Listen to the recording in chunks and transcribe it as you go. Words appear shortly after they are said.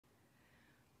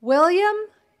William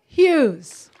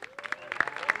Hughes.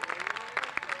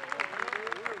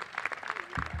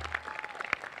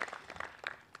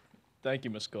 Thank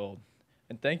you, Ms. Gold.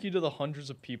 And thank you to the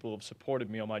hundreds of people who have supported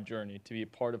me on my journey to be a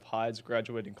part of Hyde's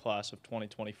graduating class of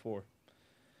 2024.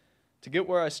 To get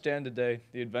where I stand today,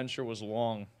 the adventure was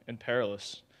long and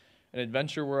perilous, an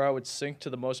adventure where I would sink to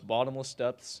the most bottomless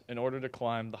depths in order to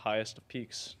climb the highest of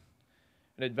peaks.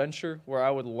 An adventure where I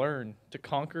would learn to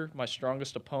conquer my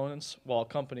strongest opponents while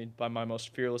accompanied by my most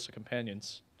fearless of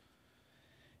companions.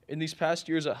 In these past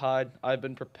years at Hyde, I have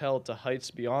been propelled to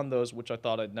heights beyond those which I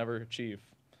thought I'd never achieve,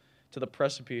 to the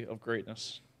precipice of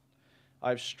greatness. I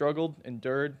have struggled,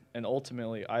 endured, and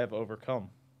ultimately I have overcome.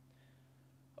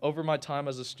 Over my time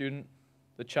as a student,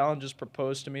 the challenges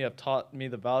proposed to me have taught me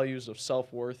the values of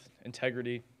self-worth,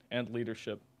 integrity, and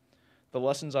leadership. The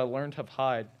lessons I learned at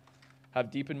Hyde have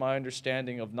deepened my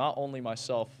understanding of not only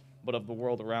myself, but of the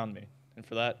world around me, and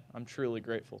for that, I'm truly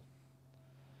grateful.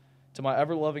 To my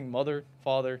ever-loving mother,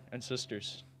 father, and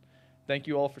sisters, thank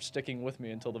you all for sticking with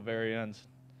me until the very end.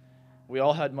 We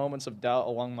all had moments of doubt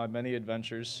along my many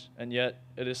adventures, and yet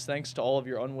it is thanks to all of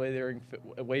your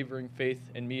unwavering faith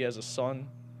in me as a son,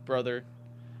 brother,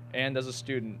 and as a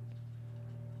student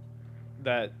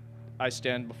that I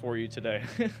stand before you today.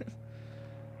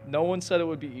 No one said it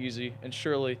would be easy, and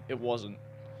surely it wasn't.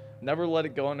 Never let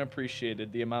it go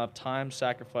unappreciated the amount of time,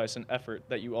 sacrifice, and effort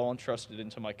that you all entrusted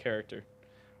into my character.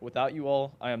 Without you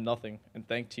all, I am nothing, and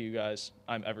thanks to you guys,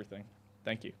 I'm everything.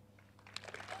 Thank you.